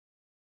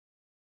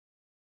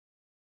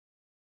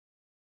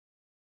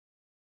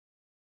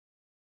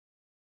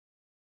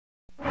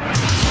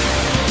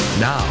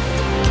now,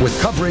 with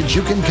coverage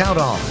you can count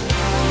on.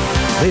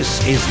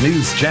 This is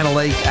News Channel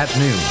 8 at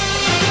noon.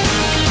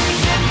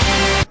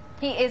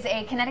 He is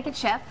a Connecticut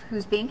chef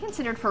who's being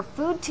considered for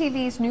Food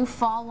TV's new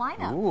fall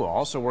lineup. Ooh,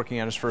 also working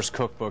on his first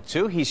cookbook,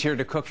 too. He's here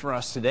to cook for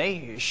us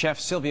today. Chef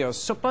Silvio,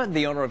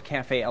 the owner of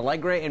Cafe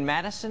Alegre in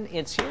Madison.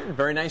 It's here.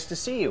 Very nice to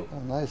see you. Oh,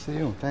 nice to see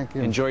you. Thank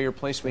you. Enjoy your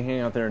place. We hang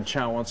out there and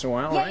chow once in a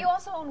while, Yeah, right? you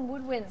also own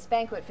Woodwind's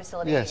banquet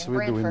facility yes, in we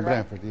Branford, do in right?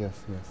 Branford, yes.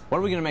 What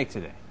are we going to make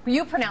today?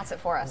 You pronounce it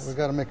for us. We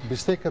got to make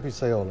bistecca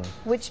pizzaiola.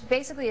 Which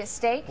basically is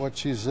steak?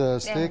 Which is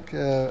steak,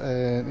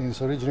 and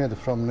it's originated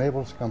from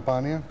Naples,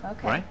 Campania.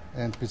 Okay. Right.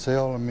 And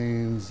pizzaiola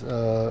means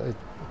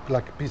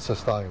like pizza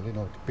style, you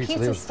know.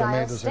 Pizza style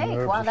tomatoes steak. and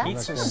herbs. Wow, that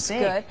Pizza sounds steak.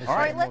 good. All All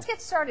right. right, let's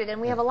get started, and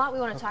we have a lot we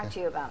want to talk to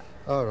you about.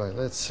 All right,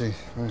 let's see.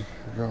 We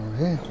go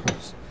here.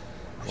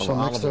 Some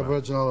olive extra oil.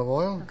 virgin olive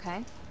oil.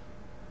 Okay.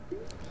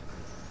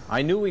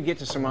 I knew we'd get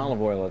to some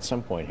olive oil at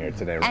some point here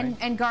today, right?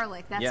 And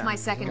garlic. That's Yeah. my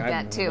second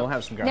bet, too. We'll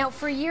have some garlic. Now,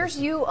 for years,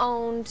 you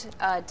owned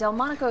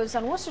Delmonico's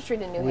on Worcester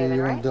Street in New We Haven,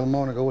 owned right?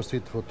 Delmonico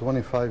Street for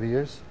 25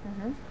 years.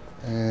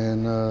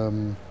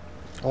 And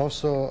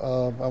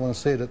also, I want to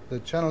say that the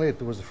Channel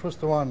 8 was the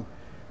first one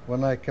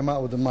when I came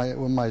out with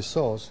my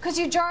sauce. Because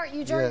you jar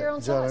your own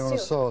sauce, too.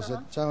 Sauce.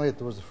 Channel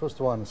 8 was the first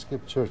one.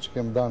 Skip Church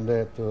came down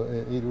there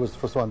it was the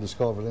first one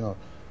discovered, you know.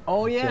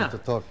 Oh, Came yeah. to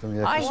talk to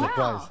me. Wow.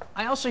 Surprised.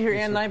 I also hear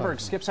Ann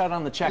Nyberg skips out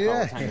on the check all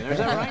the time. Is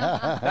that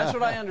right? That's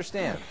what I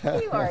understand.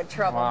 You are a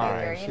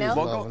troublemaker, you know?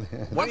 Well,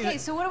 what do you Okay,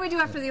 so what do we do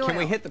after the oil? Can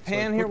we hit the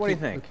pan here? What do you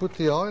think? We put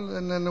the oil,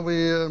 and then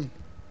when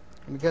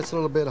it gets a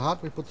little bit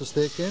hot, we put the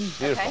steak in.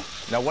 Beautiful. Okay.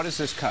 Now, what is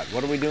this cut?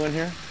 What are we doing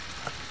here?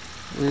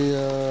 We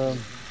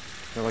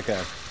Like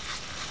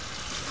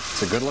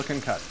it's a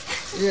good-looking cut.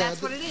 yeah.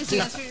 That's what it is.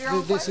 You answered your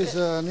own This is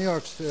question. New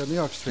York strip. New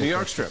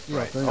York strip, Yeah,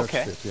 right. New York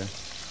Okay. strip, yeah.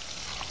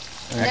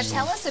 Now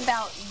tell us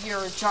about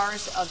your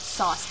jars of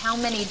sauce. How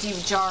many do you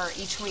jar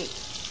each week?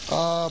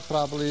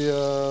 Probably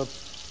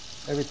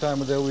every time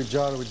that we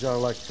jar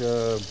like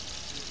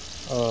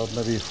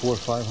maybe 400 or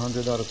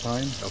 500 at a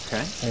time.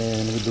 Okay.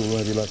 And we do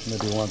maybe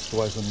once,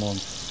 twice a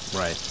month.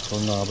 Right. For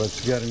now, but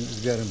it's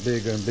getting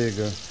bigger and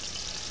bigger.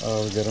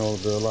 We're getting a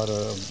lot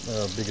of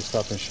bigger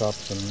stop and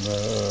shops and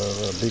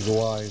big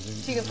Ys.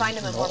 So you can find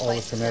them in more all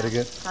places over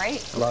Connecticut. now.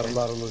 Right. A lot of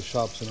little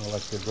shops, you know,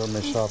 like the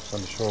gourmet shops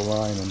on the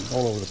shoreline and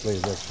all over the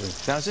place, actually.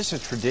 Now, is this a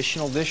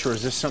traditional dish, or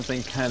is this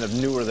something kind of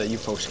newer that you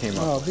folks came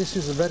up No, with? this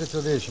is a very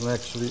traditional,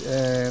 actually,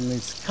 and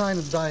it's kind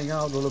of dying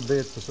out a little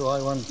bit, so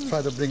I want to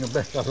try to bring it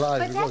back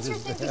alive. But that's your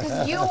thing,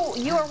 because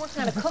you are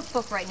working on a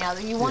cookbook right now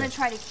that you want to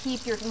try to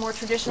keep your more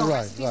traditional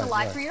recipes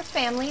alive for your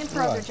family and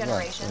for other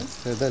generations.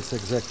 Right. That's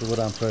exactly what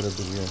I'm trying to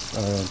do, yes.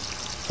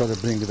 Try to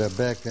bring that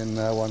back, and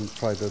I want to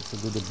try to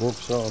do the book,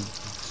 so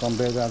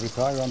someday that I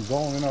retire, I'm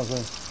going, you know,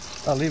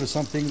 so I'll leave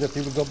something that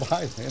people go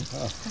buy, you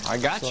know. I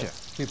got you.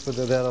 Keep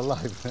that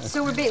alive.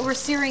 So we're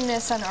searing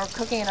this or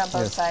cooking it on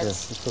both sides?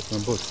 Yes, we're cooking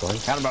on both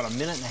sides. Got about a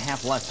minute and a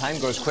half left. Time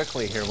goes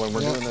quickly here when we're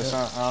doing this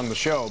on the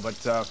show. But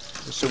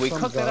so we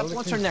cook that up.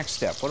 What's our next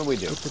step? What do we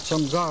do? We put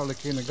some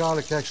garlic in. The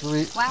garlic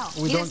actually. Wow.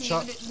 We He don't doesn't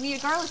chop. even need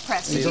a garlic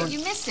press.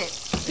 You missed it.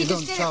 He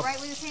just did it right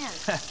with his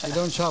hands. You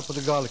don't chop with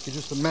the garlic. You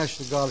just mash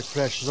the garlic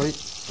freshly.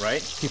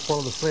 Right. Keep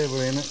all the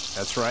flavor in it.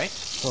 That's right.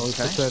 So we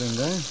put that in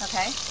there.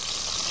 Okay.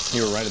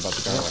 You were right about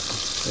the garlic.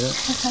 Yeah.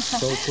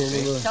 So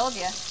Told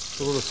you.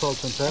 a little salt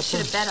and I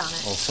should pepper. have bet on A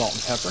it. little salt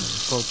and pepper.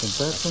 Salt and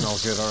pepper.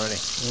 Smells good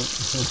already.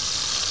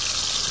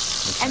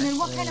 And then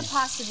what kind of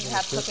pasta do you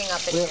have cooking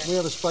up in We here?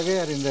 have a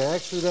spaghetti in there.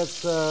 Actually,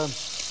 that's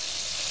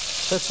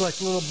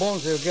like little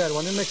bones you get.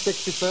 When you make steak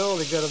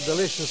pizzaiola, you get a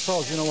delicious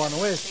sauce you don't want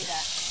to waste. See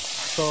that.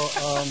 So,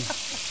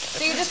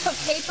 So you just put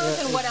capers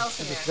and what else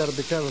in you just there? got to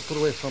be careful. Put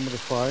away from the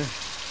fire.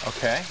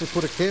 Okay. We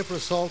put a caper,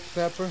 salt,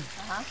 pepper,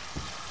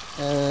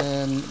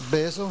 and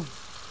basil.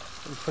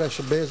 Fresh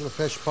basil,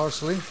 fresh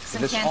parsley.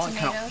 Some This canned all,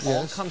 tomatoes?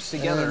 all comes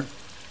together. And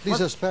these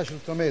are special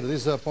tomatoes.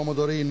 These are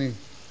pomodorini.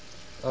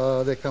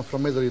 They come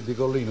from Italy, di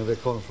Gollino. They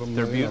come from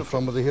They're beautiful.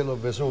 from the hill of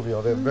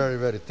Vesuvio. They're very,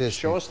 very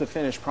tasty. Show us the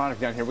finished product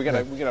down here. We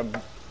gotta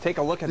take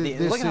a look at the.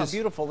 Look at how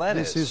beautiful that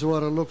is. This is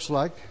what it looks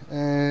like,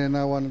 and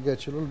I want to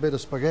get you a little bit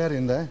of spaghetti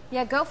in there.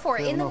 Yeah, go for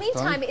it. In the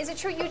meantime, is it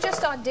true you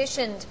just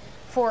auditioned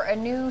for a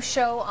new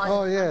show on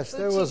Oh yes,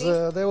 on there Food was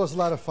TV? there was a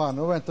lot of fun.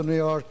 We went to New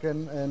York,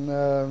 and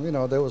you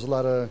know, there was a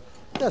lot of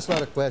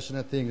questions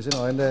and things, you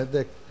know, and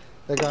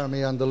they got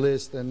me on the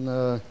list,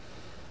 and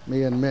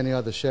me and many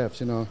other chefs,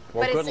 you know.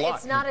 Well, But good luck.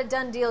 it's not a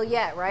done deal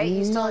yet, right?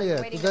 You still Not yet.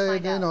 waiting to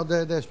find You out. know,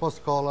 they're supposed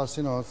to call us,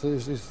 you know.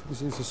 There's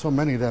so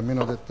many of them, you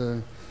know, that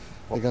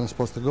they're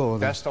supposed to go.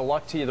 Best of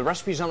luck to you. The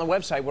recipe's on the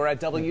website. We're at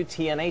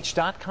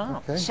WTNH.com.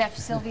 Okay. Chef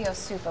Silvio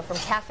Supa from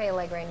Cafe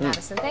Alegre in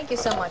Madison. Thank you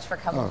so much for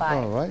coming by.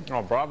 All right.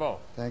 Oh, bravo.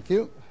 Thank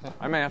you.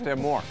 I may have to have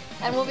more.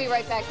 And we'll be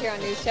right back here on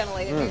News Channel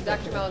 8 at noon.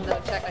 Dr. Mo,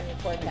 another check on your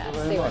forecast.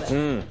 Stay with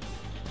us.